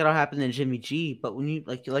don't think that'll happen to Jimmy G, but when you,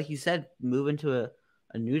 like you said, move into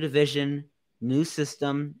a new division, new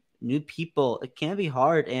system, new people, it can be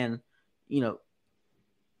hard. And,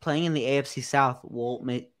 playing in the AFC South won't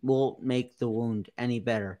make the wound any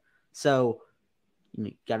better. So,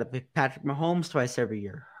 you got to pick Patrick Mahomes twice every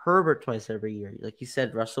year, Herbert twice every year. Like you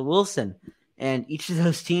said, Russell Wilson. And each of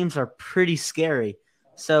those teams are pretty scary.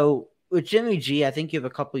 So with Jimmy G, I think you have a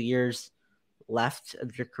couple years left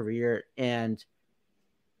of your career, and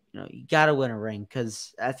you got to win a ring,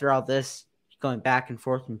 because after all this going back and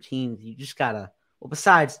forth from teams, you just got to. Well,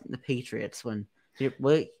 besides the Patriots,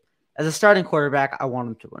 as a starting quarterback, I want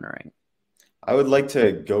him to win a ring. I would like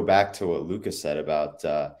to go back to what Lucas said about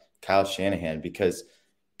Kyle Shanahan, because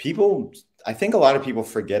I think a lot of people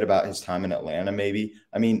forget about his time in Atlanta, maybe.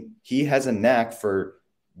 I mean, he has a knack for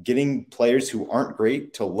getting players who aren't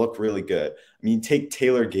great to look really good. I mean, take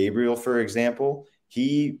Taylor Gabriel, for example.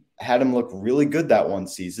 He had him look really good that one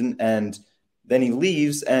season, and then he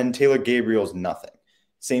leaves, and Taylor Gabriel's nothing.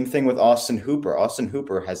 Same thing with Austin Hooper. Austin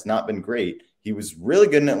Hooper has not been great. He was really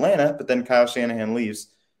good in Atlanta, but then Kyle Shanahan leaves.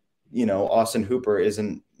 Austin Hooper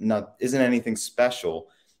isn't anything special.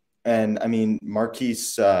 And I mean,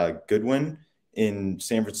 Marquise Goodwin in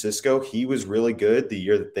San Francisco, he was really good the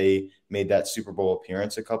year that they made that Super Bowl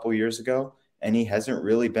appearance a couple years ago, and he hasn't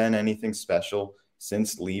really been anything special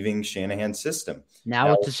since leaving Shanahan's system.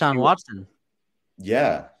 Now with Deshaun Watson.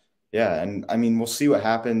 Yeah. And I mean, we'll see what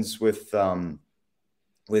happens with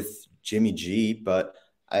Jimmy G, but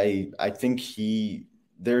I think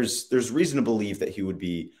there's reason to believe that he would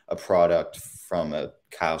be a product from a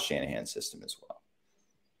Kyle Shanahan system as well.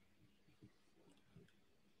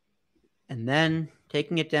 And then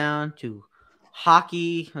taking it down to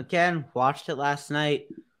hockey, again, watched it last night.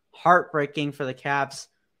 Heartbreaking for the Caps.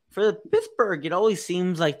 For the Pittsburgh, it always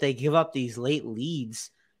seems like they give up these late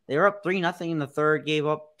leads. They were up 3-0 in the third, gave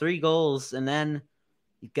up 3 goals, and then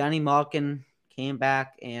Evgeny Malkin came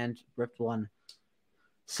back and ripped one.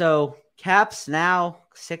 So Caps now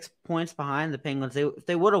 6 points behind the Penguins. If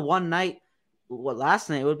they would have won last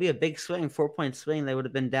night, it would be a big swing, 4-point swing. They would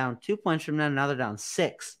have been down 2 points from them. Now they're down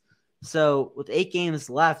 6. So with 8 games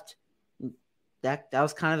left, that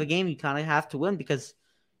was kind of a game you kind of have to win, because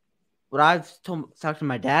what I've talked to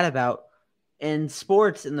my dad about in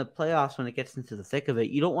sports, in the playoffs, when it gets into the thick of it,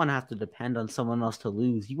 you don't want to have to depend on someone else to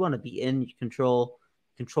lose. You want to be in control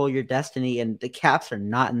your destiny, and the Caps are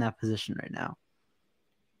not in that position right now.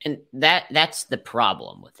 And that's the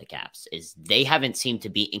problem with the Caps, is they haven't seemed to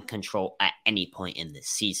be in control at any point in this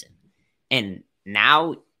season. And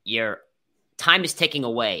now your time is ticking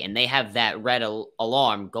away, and they have that red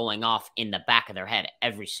alarm going off in the back of their head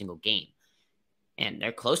every single game. And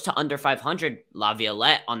they're close to under 500.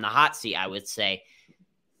 Laviolette on the hot seat, I would say.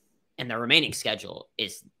 And the remaining schedule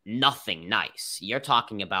is nothing nice. You're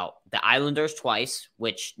talking about the Islanders twice,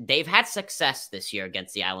 which they've had success this year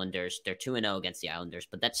against the Islanders. They're 2-0 against the Islanders,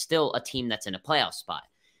 but that's still a team that's in a playoff spot.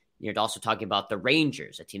 You're also talking about the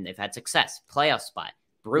Rangers, a team they've had success, playoff spot.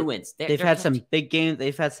 Bruins. They've had some big games.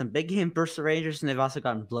 They've had some big games versus the Rangers, and they've also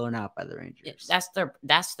gotten blown out by the Rangers.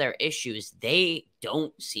 That's their issue, is they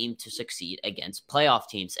don't seem to succeed against playoff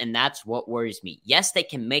teams, and that's what worries me. Yes, they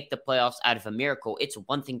can make the playoffs out of a miracle. It's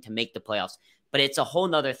one thing to make the playoffs, but it's a whole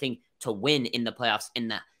nother thing to win in the playoffs.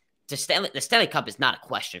 The Stanley Cup is not a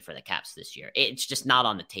question for the Caps this year. It's just not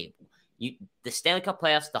on the table. The Stanley Cup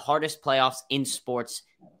playoffs, the hardest playoffs in sports.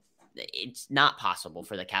 It's not possible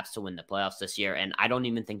for the Caps to win the playoffs this year, and I don't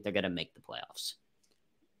even think they're going to make the playoffs.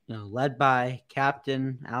 Led by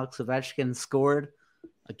captain Alex Ovechkin, scored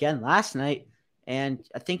again last night, and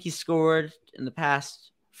I think he scored in the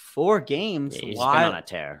past 4 games. He's been on a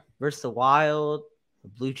tear. Versus the Wild, the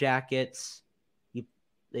Blue Jackets.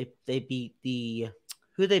 They beat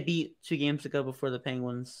who they beat 2 games ago before the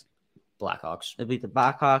Penguins? Blackhawks. They beat the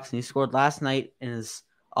Blackhawks, and he scored last night in his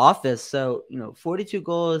office. So, 42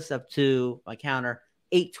 goals up to my counter,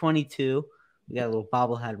 822. We got a little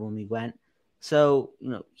bobblehead when we went. So,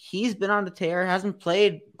 he's been on the tear, hasn't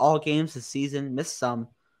played all games this season, missed some.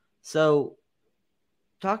 So,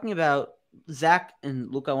 talking about Zach and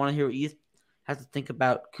Luke, I want to hear what you have to think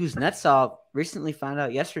about Kuznetsov. Recently found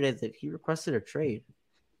out yesterday that he requested a trade.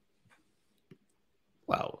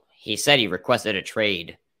 Well, he said he requested a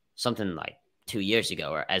trade something like 2 years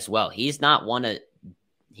ago as well. He's not wanted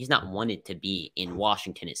to be in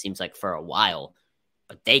Washington, it seems like, for a while,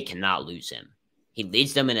 but they cannot lose him. He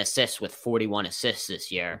leads them in assists with 41 assists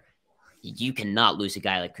this year. You cannot lose a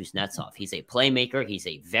guy like Kuznetsov. He's a playmaker. He's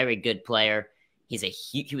a very good player. He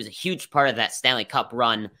was a huge part of that Stanley Cup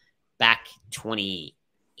run back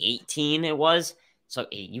 2018 it was. So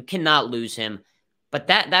you cannot lose him. But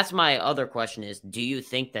that's my other question is, do you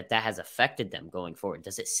think that has affected them going forward?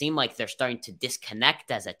 Does it seem like they're starting to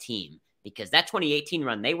disconnect as a team? Because that 2018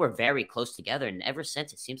 run, they were very close together, and ever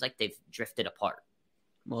since, it seems like they've drifted apart.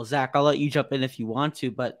 Well, Zach, I'll let you jump in if you want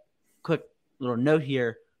to, but quick little note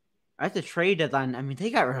here. At the trade deadline, I mean,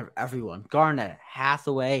 they got rid of everyone. Garnett,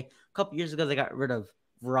 Hathaway. A couple years ago, they got rid of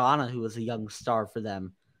Verana, who was a young star for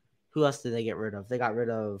them. Who else did they get rid of? They got rid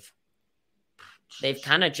of... They've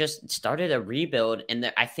kind of just started a rebuild,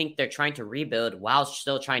 and I think they're trying to rebuild while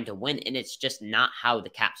still trying to win, and it's just not how the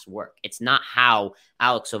Caps work. It's not how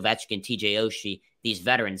Alex Ovechkin, TJ Oshie, these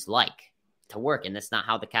veterans like to work, and that's not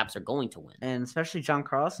how the Caps are going to win. And especially John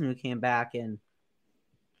Carlson, who came back, I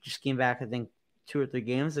think, 2 or 3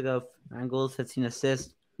 games ago, 9 goals, 15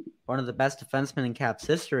 assists, one of the best defensemen in Caps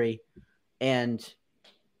history. And,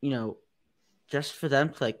 just for them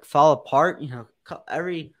to, fall apart,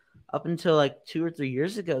 up until 2 or 3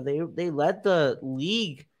 years ago, they led the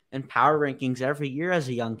league in power rankings every year as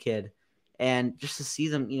a young kid. And just to see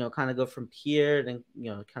them, kind of go from here and,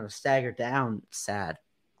 kind of stagger down, it's sad.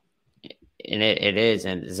 And it is.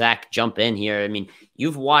 And Zach, jump in here. I mean,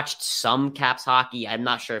 you've watched some Caps hockey. I'm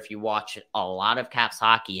not sure if you watch a lot of Caps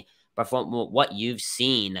hockey, but from what you've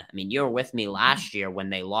seen, I mean, you were with me last year when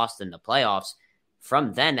they lost in the playoffs.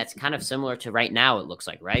 From then, that's kind of similar to right now, it looks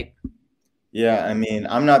like, right? Yeah, I mean,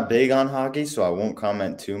 I'm not big on hockey, so I won't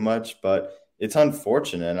comment too much, but it's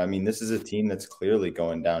unfortunate. I mean, this is a team that's clearly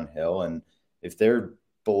going downhill, and if they're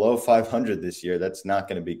below 500 this year, that's not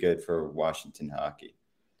going to be good for Washington hockey.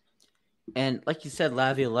 And like you said,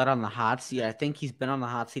 Laviolette on the hot seat. I think he's been on the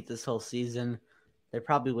hot seat this whole season. They're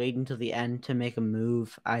probably waiting until the end to make a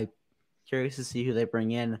move. I'm curious to see who they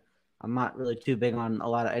bring in. I'm not really too big on a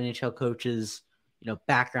lot of NHL coaches,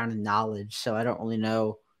 background and knowledge, so I don't really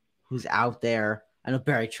know who's out there. I know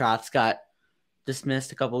Barry Trotz got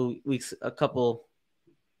dismissed a couple.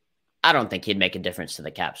 I don't think he'd make a difference to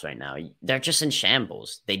the Caps right now. They're just in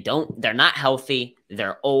shambles. They're not healthy.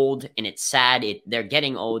 They're old, and it's sad. They're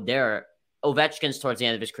getting old. Ovechkin's towards the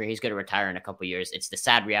end of his career. He's going to retire in a couple years. It's the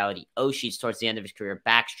sad reality. Oshie's towards the end of his career.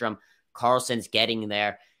 Backstrom, Carlson's getting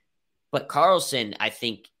there. But Carlson, I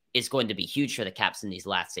think, is going to be huge for the Caps in these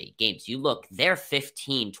last 8 games. You look, they're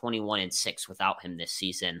 15, 21, and 6 without him this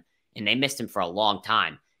season, and they missed him for a long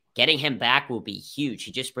time. Getting him back will be huge.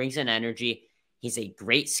 He just brings in energy. He's a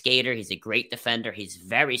great skater. He's a great defender. He's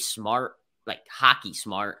very smart, like hockey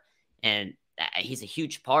smart, and he's a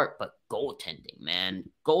huge part. But goaltending, man.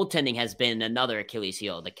 Goaltending has been another Achilles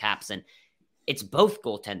heel of the Caps, and it's both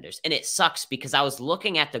goaltenders. And it sucks because I was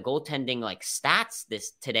looking at the goaltending stats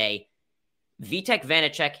today. Vitek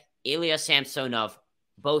Vanacek, Ilya Samsonov,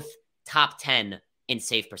 both top 10 in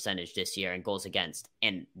save percentage this year and goals against,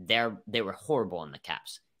 and they were horrible in the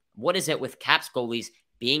Caps. What is it with Caps goalies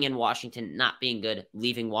being in Washington, not being good,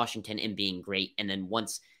 leaving Washington and being great, and then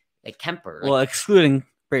once Kemper, excluding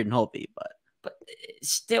Braden Holtby, but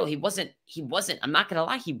still he wasn't. I'm not gonna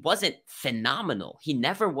lie, he wasn't phenomenal. He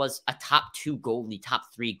never was a top 2 goalie,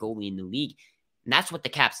 top 3 goalie in the league, and that's what the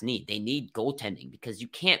Caps need. They need goaltending because you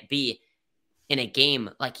can't be in a game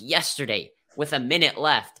like yesterday with a minute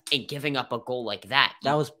left and giving up a goal like that.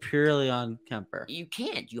 That was purely on Kemper. You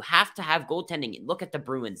can't. You have to have goaltending. Look at the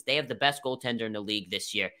Bruins. They have the best goaltender in the league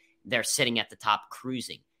this year. They're sitting at the top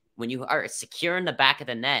cruising. When you are secure in the back of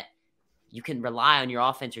the net, you can rely on your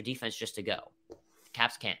offense or defense just to go. The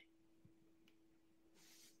Caps can't.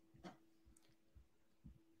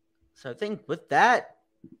 So I think with that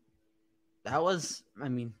was,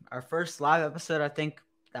 our first live episode. I think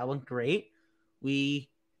that went great. We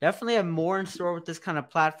definitely have more in store with this kind of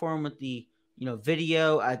platform with the,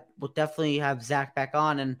 video. I will definitely have Zach back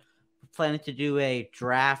on, and we're planning to do a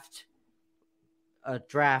draft, what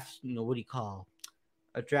do you call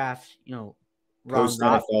a draft,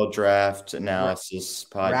 post-NFL draft analysis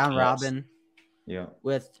podcast. Round robin. Yeah.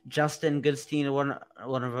 With Justin Goodstein,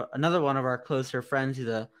 another one of our closer friends. He's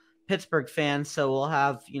a Pittsburgh fan. So we'll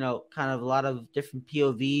have, kind of a lot of different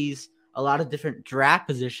POVs, a lot of different draft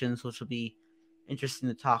positions, which will be interesting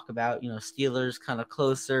to talk about. Steelers kind of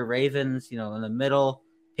closer, Ravens, in the middle,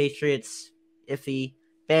 Patriots iffy,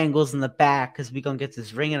 Bengals in the back because we're going to get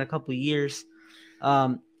this ring in a couple of years.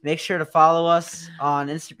 Make sure to follow us on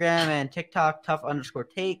Instagram and TikTok,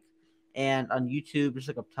 tough_take, and on YouTube, just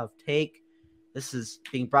look up Tough Take. This is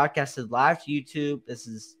being broadcasted live to YouTube. This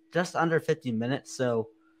is just under 50 minutes, so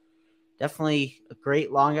definitely a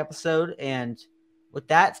great long episode. And with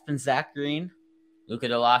that, it's been Zach Green, Luca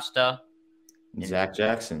DeLasta, Zach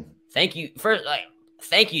Jackson. Thank you,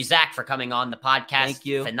 Zach, for coming on the podcast. Thank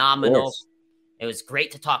you. Phenomenal. It was great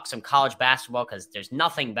to talk some college basketball because there's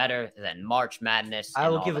nothing better than March Madness. I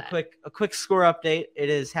will give a quick score update. It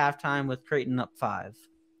is halftime with Creighton up 5.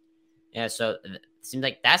 Yeah, so it seems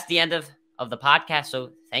like that's the end of the podcast.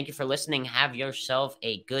 So thank you for listening. Have yourself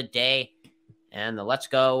a good day, and let's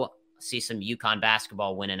go see some UConn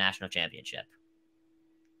basketball win a national championship.